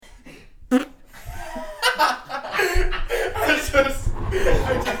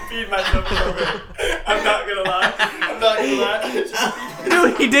peed myself a little bit. I'm not gonna lie.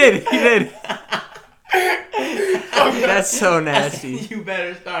 Dude, he did. That's so nasty. You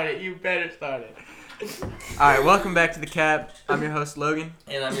better start it. Alright, welcome back to the Cap. I'm your host, Logan.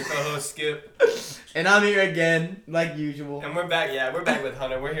 And I'm your co-host, Skip. And I'm here again, like usual. And we're back with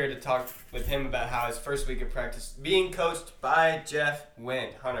Hunter. We're here to talk with him about how his first week of practice being coached by Jeff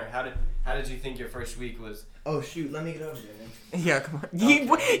went. Hunter, how did you think your first week was? Oh shoot, let me get over there, man. Yeah, come on.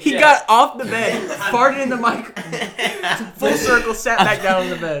 He got off the bed, farted in the mic, full circle, sat back down on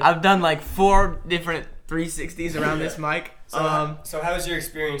the bed. I've done like 4 different 360s around this mic. So how was your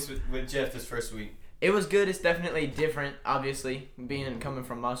experience with Jeff this first week? It was good. It's definitely different, obviously, coming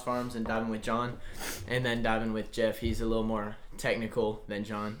from Moss Farms and diving with John, and then diving with Jeff. He's a little more technical than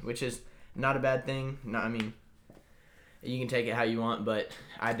John, which is not a bad thing. You can take it how you want, but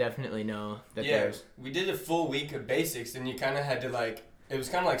I definitely know that there's... we did a full week of basics, and you kind of had to, it was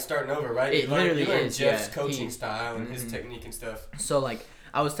kind of like starting over, right? It literally is, Jeff's coaching style and his technique and stuff. So,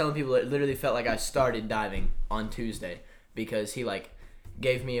 I was telling people, it literally felt like I started diving on Tuesday, because he,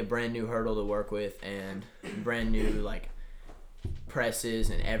 gave me a brand new hurdle to work with and brand new,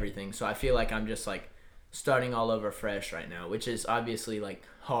 presses and everything. So I feel like I'm just, starting all over fresh right now, which is obviously,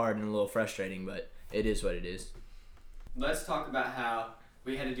 hard and a little frustrating, but it is what it is. Let's talk about how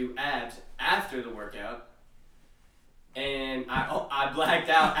we had to do abs after the workout, and I blacked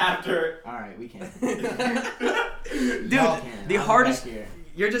out after. All right, we can. Dude, the hardest.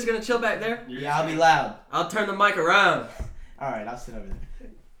 You're just gonna chill back there? Yeah, I'll be loud. I'll turn the mic around. All right, I'll sit over there.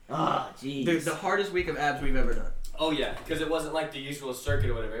 Oh, jeez. Dude, the hardest week of abs we've ever done. Oh yeah, because it wasn't like the usual circuit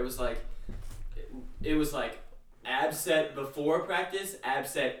or whatever. It was like ab set before practice, ab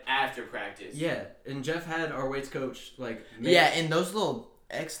set after practice. Yeah, and Jeff had our weights coach Yeah, and those little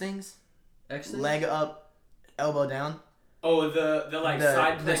X things, leg up, elbow down. Oh, the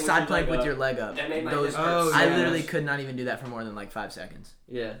side plank. The side plank with your leg up. That made my those. hurt I so literally much. could not even do that for more than 5 seconds.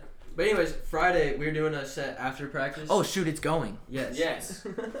 Yeah. But anyways, Friday we were doing a set after practice. Oh shoot, it's going. Yes. Yes.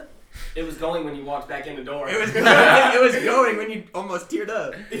 It was going when you walked back in the door. It was going when you almost teared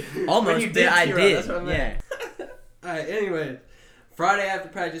up. Almost. When you did. I tear did. Up, that's what I meant. Yeah. Alright, anyway. Friday after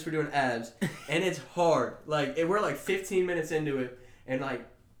practice we're doing abs. And it's hard. We're 15 minutes into it. And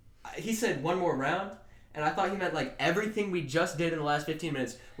he said one more round. And I thought he meant everything we just did in the last 15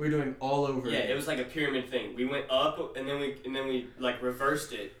 minutes we were doing all over. Yeah, it was like a pyramid thing. We went up and then we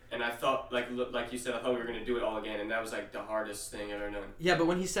reversed it. And I thought like you said, I thought we were gonna do it all again, and that was the hardest thing I've ever done. Yeah, but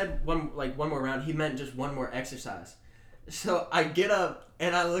when he said one more round, he meant just one more exercise. So I get up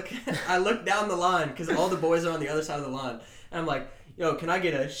and I look down the line because all the boys are on the other side of the line, and I'm like, "Yo, can I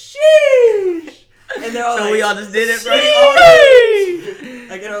get a sheesh?" And they're all So we all just did it, bro.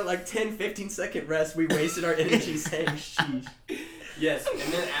 10, 15 second rest. We wasted our energy saying sheesh. Yes,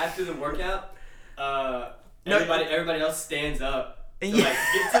 and then after the workout, everybody else stands up to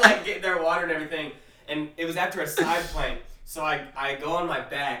get their water and everything. And it was after a side plank, so I go on my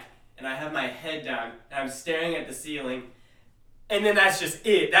back and I have my head down and I'm staring at the ceiling. And then that's just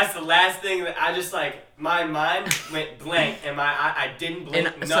it. That's the last thing that I just my mind went blank and I didn't blink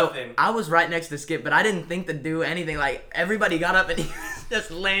And nothing. so I was right next to Skip, but I didn't think to do anything. Everybody got up and he was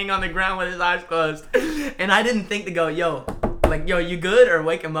just laying on the ground with his eyes closed, and I didn't think to go, yo, you good, or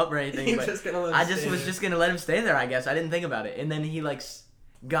wake him up or anything. But I just was just gonna let him stay there, I guess. I didn't think about it, and then he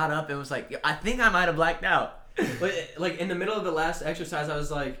got up and was like, I think I might have blacked out. But in the middle of the last exercise, I was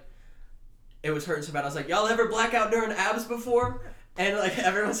like, it was hurting so bad. I was like, y'all ever black out during abs before? And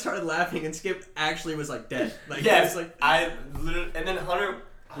everyone started laughing, and Skip actually was dead. Yes, I literally, and then Hunter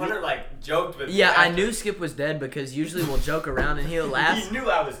joked with me. Yeah, I after. knew Skip was dead because usually we'll joke around and he'll laugh. He knew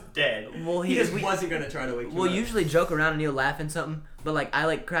I was dead. Well, He just wasn't gonna try to wake you We'll up. usually joke around and he'll laugh and something, but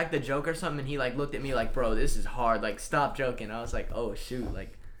I cracked a joke or something and he looked at me bro, this is hard. Stop joking. I was like, oh shoot,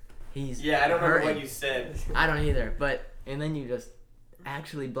 he's Yeah, I don't remember hurting. what you said. I don't either. But and then you just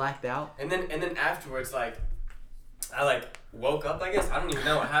actually blacked out. And then afterwards, I woke up. I guess I don't even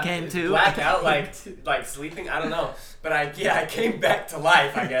know how. Came to black out, sleeping. I don't know. But I came back to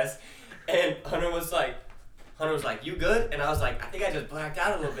life, I guess. And Hunter was like, "You good?" And I was like, "I think I just blacked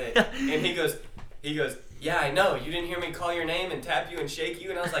out a little bit." And he goes, "Yeah, I know. You didn't hear me call your name and tap you and shake you."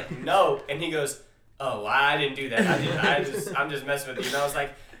 And I was like, "No." And he goes, "Oh, I didn't do that. I'm just messing with you." And I was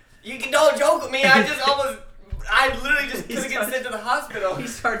like, "You don't joke with me. I literally just couldn't get sent to the hospital." He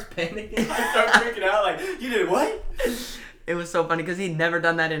starts panicking. I start freaking out "You did what?" It was so funny because he'd never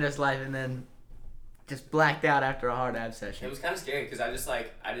done that in his life and then just blacked out after a hard ab session. It was kind of scary because I just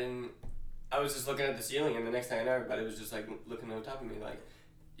I was just looking at the ceiling, and the next thing I know, everybody was just looking over top of me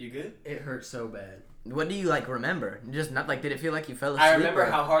You good? It hurt so bad. What do you like remember? Just not like, did it feel like you fell asleep? I remember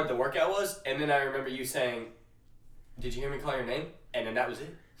or- how hard the workout was, and then I remember you saying, "Did you hear me call your name?" And then that was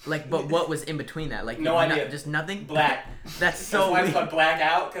it. Like, but what was in between that? Like, No idea. Just nothing. Black. That's so That's why it's weird. called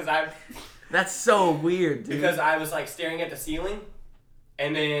blackout, because That's so weird, dude. because I was like staring at the ceiling,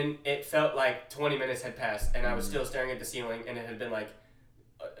 and then it felt like 20 minutes had passed, and I was still staring at the ceiling, and it had been like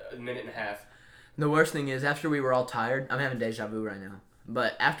a minute and a half. The worst thing is, after we were all tired, I'm having deja vu right now.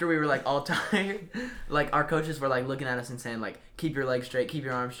 But after we were like all tired, like our coaches were like looking at us and saying like, keep your legs straight, keep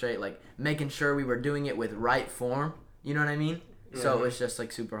your arms straight, like making sure we were doing it with right form. You know what I mean? So it was just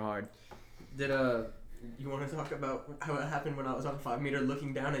like super hard. Did you want to talk about how it happened when I was on 5 meter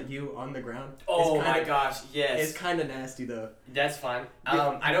looking down at you on the ground? Oh my gosh, yes. It's kind of nasty though. That's fine. I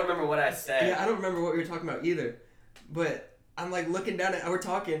don't remember what I said. Yeah, I don't remember what we were talking about either. But I'm like looking down at, we're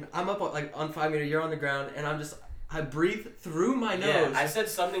talking, I'm up like on 5 meter, you're on the ground, and I breathe through my nose. Yeah, I said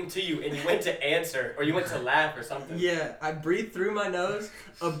something to you, and you went to answer, or you went to laugh or something. Yeah, I breathe through my nose.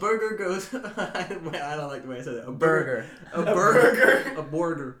 A burger goes. I don't like the way I said it. A Burger.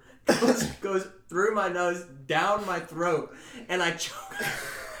 goes through my nose, down my throat, and I choke.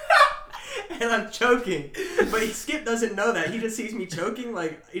 And I'm choking, but Skip doesn't know that. He just sees me choking,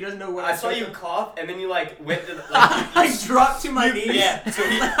 like he doesn't know what I saw you choked on. cough, and then you like went to the, I dropped to my knees. Yeah, so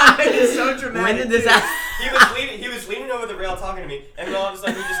It's so dramatic. When did this too. happen? He was leaning over the rail talking to me, and then all of a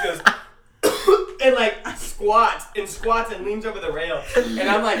sudden he just goes and like squats and leans over the rail, and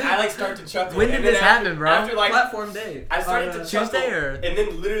I start to chuckle. When did and then this happen, bro? After like Platform day. I started On, to chuckle, Tuesday or? and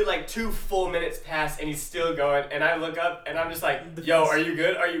then literally like 2 full minutes pass, and he's still going, and I look up, and I'm just like, "Yo, are you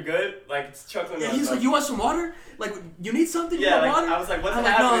good? Are you good?" Like it's chuckling. Yeah, on he's stuff. like, "You want some water? Like, you need something? You Yeah, want like, water?" I was like, "What's I'm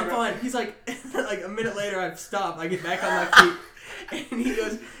like, "No, happening?" I'm bro?" fine." He's like a minute later, I stop. I get back on my feet, and he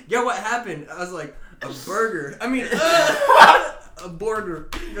goes, "Yeah, what happened?" I was like, "A burger. I mean, a burger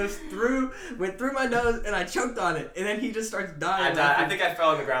went through my nose, and I choked on it." And then he just starts dying. I died. I think I fell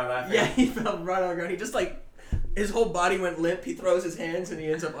on the ground laughing. Yeah, he fell right on the ground. He just like, his whole body went limp. He throws his hands, and he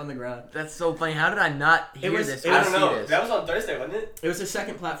ends up on the ground. That's so funny. How did I not hear this? I or don't see know. this? That was on Thursday, wasn't it? It was the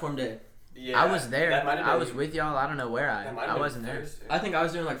second platform day. Yeah. I was there. That might have I been- was with y'all. I don't know where that might have I been wasn't there. Thursday. I think I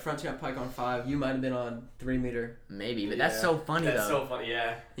was doing like front jump pike on 5. You might have been on 3 meter. Maybe, but that's Yeah. so funny That's though. so funny.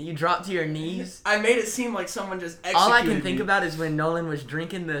 Yeah. You dropped to your knees. I made it seem like someone just executed All I can think me. about is when Nolan was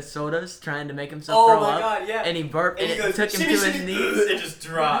drinking the sodas, trying to make himself Oh throw my up, god, yeah. and he burped, and, he it goes, took him "Shimmy, to his shimmy," knees. It just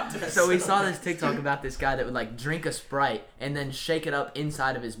dropped. So we saw this TikTok about this guy that would like drink a Sprite and then shake it up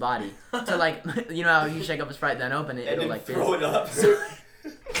inside of his body to like, you know how you shake up a Sprite then open it, and it'll then like throw it up.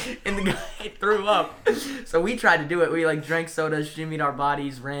 and the guy threw up. So we tried to do it. We like drank sodas, shimmied our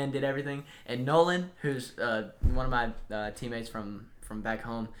bodies, ran, did everything. And Nolan, who's one of my teammates from back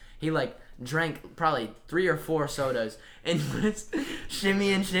home, he like drank probably 3 or 4 sodas and was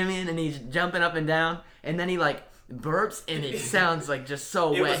shimmying, and he's jumping up and down. And then he like burps, and it sounds like just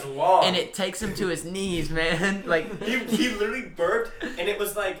so It wet. was long. And it takes him to his knees, man. Like he literally burped, and it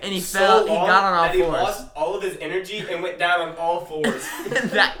was like And he so fell- he long got on all that he fours. lost all of his energy and went down on all fours.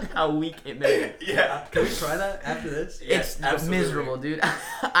 that's how weak it made it. Yeah. Can we try that after this? Yes, It's absolutely. miserable, dude.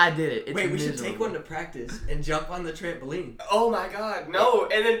 I did it. It's Wait, we miserable. should take one to practice and jump on the trampoline. Oh my god, no!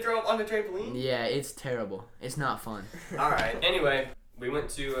 And then throw up on the trampoline. Yeah, it's terrible. It's not fun. All right. Anyway, we went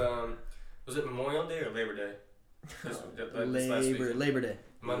to was it Memorial Day or Labor Day? This last week. Labor Day.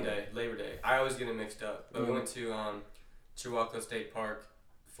 Monday, Labor Day. I always get it mixed up. But we went to Chihuahua State Park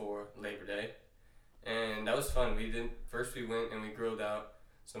for Labor Day, and that was fun. We went and we grilled out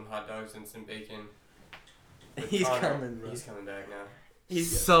some hot dogs and some bacon. with He's Connor. coming, bro. He's coming back now.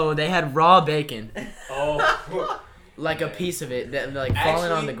 So they had raw bacon, Oh, like a Yeah. piece of it that like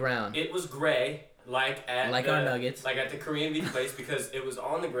falling on Actually, the ground. it was gray, like at Like the, our nuggets. like at the Korean beef place, because it was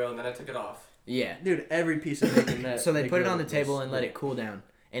on the grill and then I took it off. Yeah. Dude, every piece of bacon that. So they put it on the grilled table was- and let it cool down,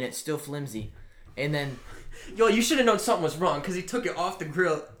 and it's still flimsy. And then Yo, you should have known something was wrong because he took it off the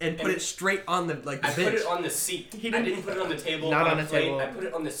grill and put And it straight on the like the I bench. put it on the seat. He I didn't- didn't put it on the table. Not on a the plate. table. I put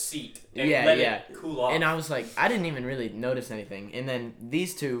it on the seat and Yeah, let yeah. it cool off. and I was like, I didn't even really notice anything. And then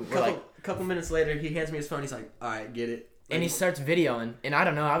these two were like, couple minutes later, he hands me his phone. He's like, "All right, get it." and he starts videoing, and I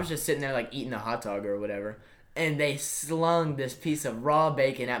don't know, I was just sitting there like eating a hot dog or whatever, and they slung this piece of raw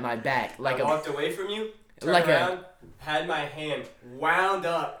bacon at my back like I a walked away from you, turned like a- around, had my hand wound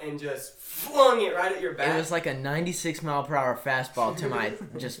up, and just flung it right at your back. It was like a 96-mile-per-hour fastball to my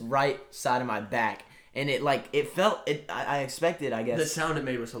just right side of my back, and it like it felt it. I expected, I guess. The sound it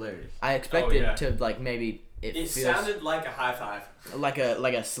made was hilarious. I expected yeah. to like maybe it It feels sounded like a high five. like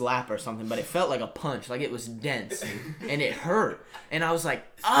a slap or something, but it felt like a punch. Like it was dense and it hurt, and I was like,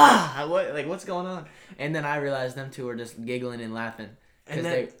 what's going on? And then I realized them two were just giggling and laughing. And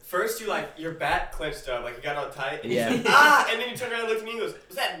then first your back clenched up, like you got on tight. And Yeah. you said, and then you turned around and looked at me and goes,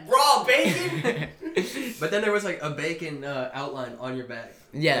 was that raw bacon? but then there was like a bacon outline on your back.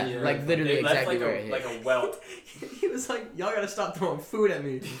 Yeah, Yeah. like literally It left exactly where it hit. like a welt. He was like, y'all gotta stop throwing food at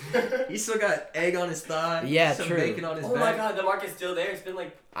me. He still got egg on his thigh. Yeah, some true. bacon on his Oh back. my god, the mark is still there. It's been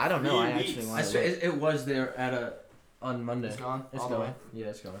like I don't know. I 3 actually weeks. want I to swear, look. it was there on Monday. It's gone. It's all the gone. way. Yeah,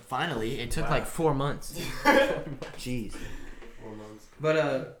 it's gone. Finally, it took Wow. like 4 months. Jeez. 4 months.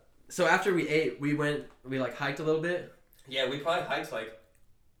 But so after we ate, we like hiked a little bit. Yeah, we probably hiked like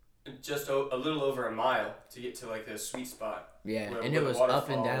just a little over a mile to get to like the sweet spot. Yeah, Where- and where it the was up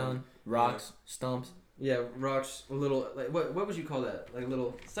and waterfall- down, rocks, stumps. Yeah, rocks, a little like what would you call that? Like a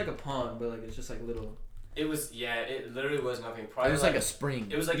little. It's like a pond, but like it's just like little. It was it literally was nothing. Probably It was like a spring.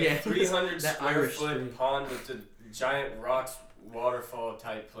 it was like Yeah. a 300 That square Irish foot spring. pond with the giant rocks waterfall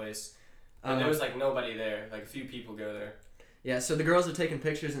type place. And there was like nobody there. Like a few people go there. Yeah, so the girls are taking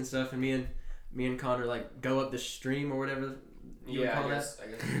pictures and stuff, and me and Connor like go up the stream or whatever you would Yeah, call I guess.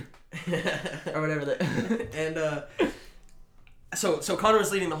 that. or whatever the. And so Connor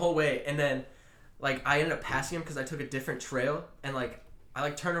was leading the whole way, and then like I ended up passing him because I took a different trail, and like I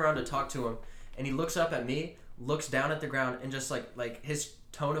like turned around to talk to him, and he looks up at me, looks down at the ground, and just like his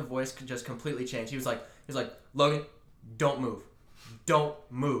tone of voice could just completely change. He was like, Logan, don't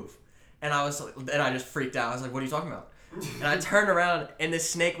move, and I just freaked out. I was like, what are you talking about? And I turned around, and this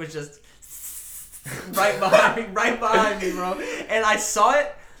snake was just right behind me, bro. And I saw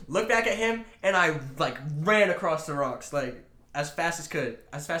it, looked back at him, and I like ran across the rocks, like as fast as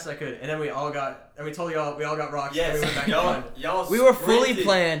I could. And then we told y'all we all got rocks. And we went back Yes, to y'all We were fully sprinted.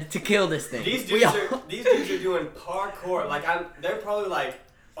 planned to kill this thing. These We dudes all- are doing parkour. Like they're probably like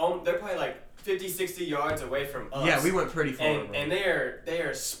 50, 60 yards away from us. Yeah, we went pretty far. bro. And they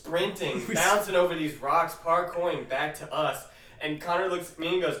are sprinting, bouncing over these rocks, parkouring back to us. And Connor looks at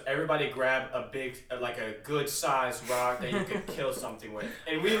me and goes, "Everybody grab a big, like a good sized rock that you could kill something with."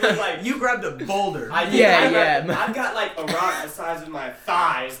 And we were like, you grabbed a boulder. I've got like a rock the size of my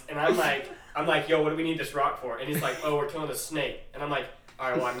thighs, and I'm like, "Yo, what do we need this rock for?" And he's like, "Oh, we're killing a snake." And I'm like,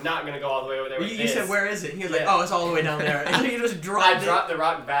 "All right, well, I'm not gonna go all the way over there with You this." said, where is it? He was like, Yeah. oh, it's all the way down there. And you just I dropped it. dropped the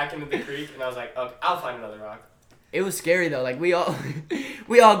rock back into the creek, and I was like, "Okay, I'll find another rock." It was scary though. Like we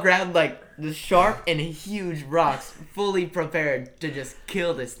all grabbed like the sharp and huge rocks, fully prepared to just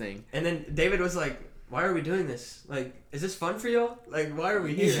kill this thing. And then David was like, why are we doing this? Like, is this fun for y'all? Like, why are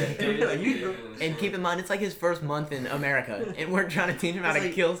we here? And we're like, you And keep in mind, it's like his first month in America, and we're trying to teach him how to It's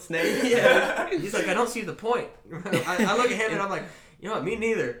like- kill snakes. Yeah. He's like, I don't see the point. I look at him and I'm like, you know what, me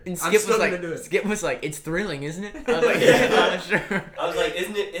neither. And I'm Skip still was gonna do like, it. Skip was like, it's thrilling, isn't it? I was like, yeah, sure. I was like,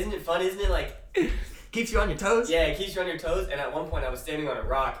 "Isn't it fun? Isn't it like?" Keeps you on your toes? Yeah, it keeps you on your toes. And at one point, I was standing on a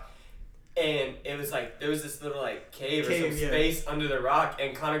rock, and it was like there was this little like cave or some yeah. space under the rock.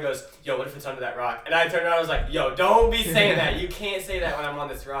 And Connor goes, "Yo, what if it's under that rock?" And I turned around, I was like, "Yo, don't be saying that. You can't say that when I'm on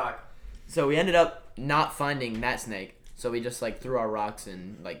this rock." So we ended up not finding that snake. So we just like threw our rocks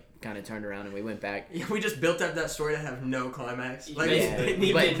and like kind of turned around and we went back. Yeah, we just built up that story to have no climax. Like, Yeah.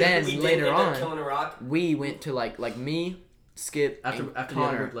 We But did- then we did later end up on- killing a rock. We went to like me, Skip, After- and after the other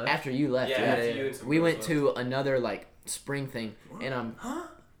Connor. group left? After you left, Yeah, yeah. after you and some We girls went left. to another like spring thing, and I'm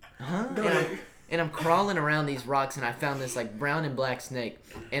Huh? And I'm crawling around these rocks, and I found this like brown and black snake,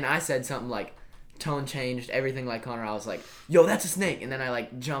 and I said something like, tone changed, everything like Connor. I was like, "Yo, that's a snake!" And then I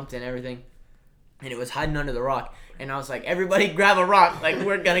like jumped and everything, and it was hiding under the rock. And I was like, "Everybody, grab a rock! Like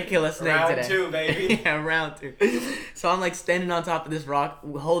we're gonna kill a snake Round today." 2, baby. Yeah, round 2. So I'm like standing on top of this rock,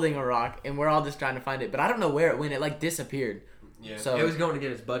 holding a rock, and we're all just trying to find it. But I don't know where it went. It like disappeared. Yeah. So It was going to get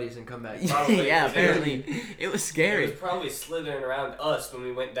his buddies and come back. Probably. yeah, apparently it was It scary. was probably slithering around us when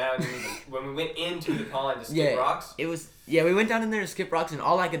we went down when we went into the pond to skip Yeah, rocks. it was. Yeah, we went down in there to skip rocks, and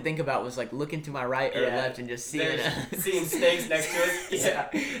all I could think about was like looking to my right or Yeah. left and just seeing Seeing snakes next to us. Yeah.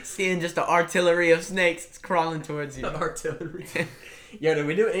 seeing just an artillery of snakes crawling towards you. Artillery. Yo, did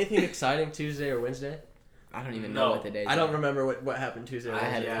we do anything exciting Tuesday or Wednesday? I don't even No, know what the days. I don't are. remember what happened Tuesday or I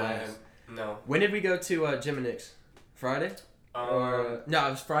Wednesday. had Yeah. class. No. When did we go to Jim and Nick's? Friday? Or no,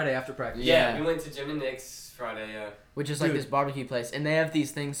 it was Friday after practice. Yeah, Yeah. we went to Jim and Nick's Friday. Yeah. Which is like Dude. this barbecue place, and they have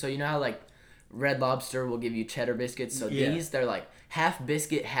these things. So you know how like Red Lobster will give you cheddar biscuits. So Yeah. these they're like half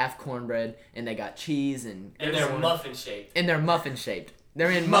biscuit, half cornbread, and they got cheese and And they're muffin shaped. and they're muffin shaped.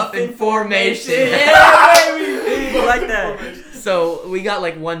 They're in Muffin muffin formation. Yeah, baby! I like that. So we got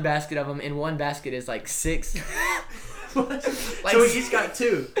like one basket of them, and one basket is like 6. so we each got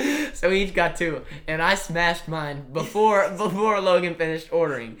 2. So we each got 2, and I smashed mine before Logan finished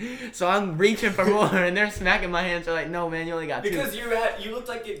ordering. So I'm reaching for more, and they're smacking my hands. They're like, "No, man, you only got 2." Because you looked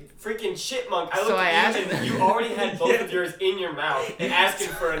like a freaking chipmunk. I looked So I at you asked- and you already had both of yours in your mouth and asking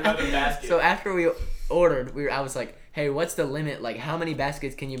for another basket. So after we ordered, I was like, "Hey, what's the limit? Like, how many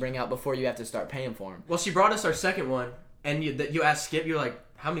baskets can you bring out before you have to start paying for them?" Well, she brought us our second one, and you asked Skip. You're like,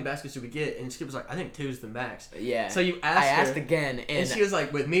 "How many baskets do we get?" And Skip was like, "I think 2 is the max." Yeah. So you I asked asked her, again, and she was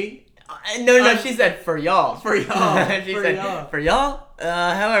like, "With me." No, she said for y'all. For y'all. She For said y'all. for y'all.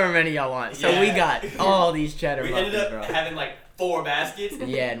 However many y'all want. So we got all these cheddar we muffins, ended up bro. having like 4 baskets.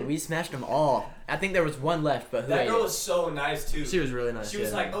 Yeah, and we smashed them all. I think there was one left, but who That ate girl it? was so nice too. She was really nice. She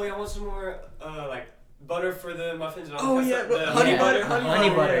was like, "Oh yeah, I want some more like butter for the muffins." And Oh, yeah, honey Yeah. butter, Honey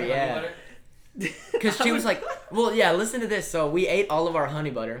butter, yeah. butter. Because she was like, well, yeah, listen to this. So we ate all of our honey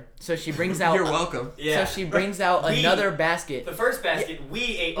butter. So she brings out. You're welcome. Yeah. So she brings out We- another basket. The first basket, we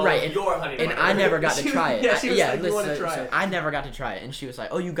ate all Right, of your honey butter. And I never got to try it. Yeah, she was like, "You wanna try it?" I never got to try it. And she was like,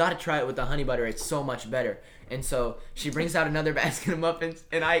 "Oh, you got to try it with the honey butter. It's so much better." And so she brings out another basket of muffins,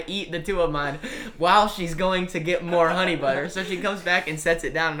 and I eat the 2 of mine while she's going to get more honey butter. So she comes back and sets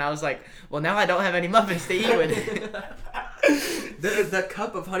it down, and I was like, well, now I don't have any muffins to eat with it. The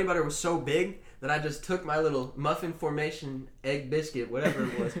cup of honey butter was so big that I just took my little muffin formation egg biscuit, whatever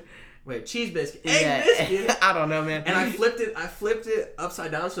it was. Wait, cheese biscuit. Egg biscuit. I don't know, man. And I flipped it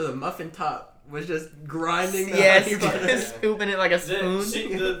upside down so the muffin top was just grinding the Yes, honey butter. just scooping it like a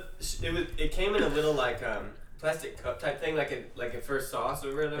spoon. It came in a little like plastic cup type thing, like a first sauce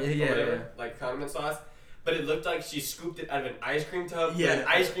or whatever, Yeah. like condiment sauce. But it looked like she scooped it out of an ice cream tub with Yeah. an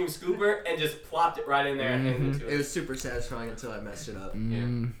ice cream scooper and just plopped it right in there into It was super satisfying until I messed it up.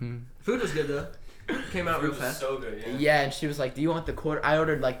 Mm-hmm. Food was good though. Came out Food real was fast. so good, yeah. Yeah, and she was like, "Do you want the quarter?" I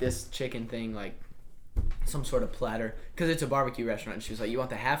ordered like this chicken thing, like some sort of platter, because it's a barbecue restaurant. And she was like, "You want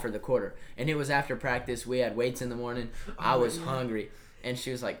the half or the quarter?" And it was after practice. We had weights in the morning. I was hungry, and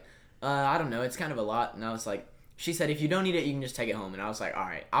she was like, "I don't know. It's kind of a lot." And I was like, "She said if you don't eat it, you can just take it home." And I was like, "All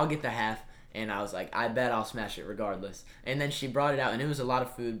right, I'll get the half." And I was like, "I bet I'll smash it regardless." And then she brought it out, and it was a lot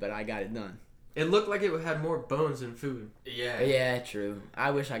of food, but I got it done. It looked like it had more bones than food. Yeah. Yeah, true.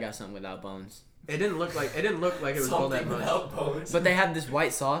 I wish I got something without bones. It didn't look like it was all that Something much. without bones. But they have this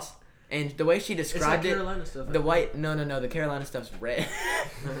white sauce, and the way she It's like described it, Carolina stuff. the white no, the Carolina stuff's red.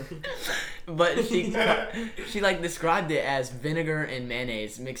 But she like described it as vinegar and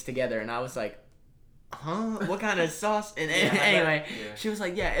mayonnaise mixed together, and I was like, huh? What kind of sauce? And anyway, yeah. she was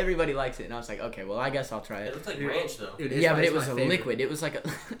like, yeah, everybody likes it, and I was like, okay, well, I guess I'll try It it. looked like ranch though. Dude, Yeah, but it's it was my a favorite. liquid. It was like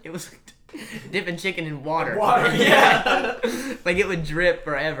it was like dipping chicken in water. Water, yeah. Like it would drip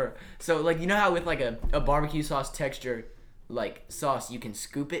forever. So like you know how with like a barbecue sauce texture like sauce you can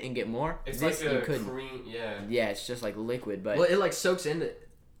scoop it and get more. It's This like you a couldn't. cream, yeah. Yeah, it's just like liquid, but Well, it like soaks into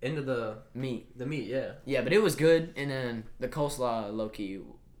the meat. meat. Yeah. Yeah, but it was good. And then the coleslaw, low key,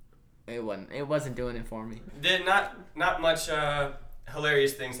 it wasn't doing it for me. Did not much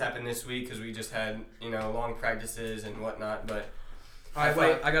hilarious things happen this week because we just had long practices and whatnot. But All right,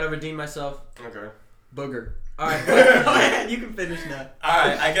 wait. I gotta redeem myself. okay. Booger. All right, go ahead. You can finish now. All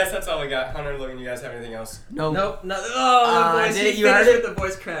right, I guess that's all we got. Hunter, Logan, you guys have anything else? No. Nope. No. Oh, the voice. did it? He You heard finished it? with the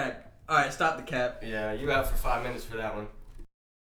voice crack. All right, stop the cap. Yeah, you out for 5 minutes for that one.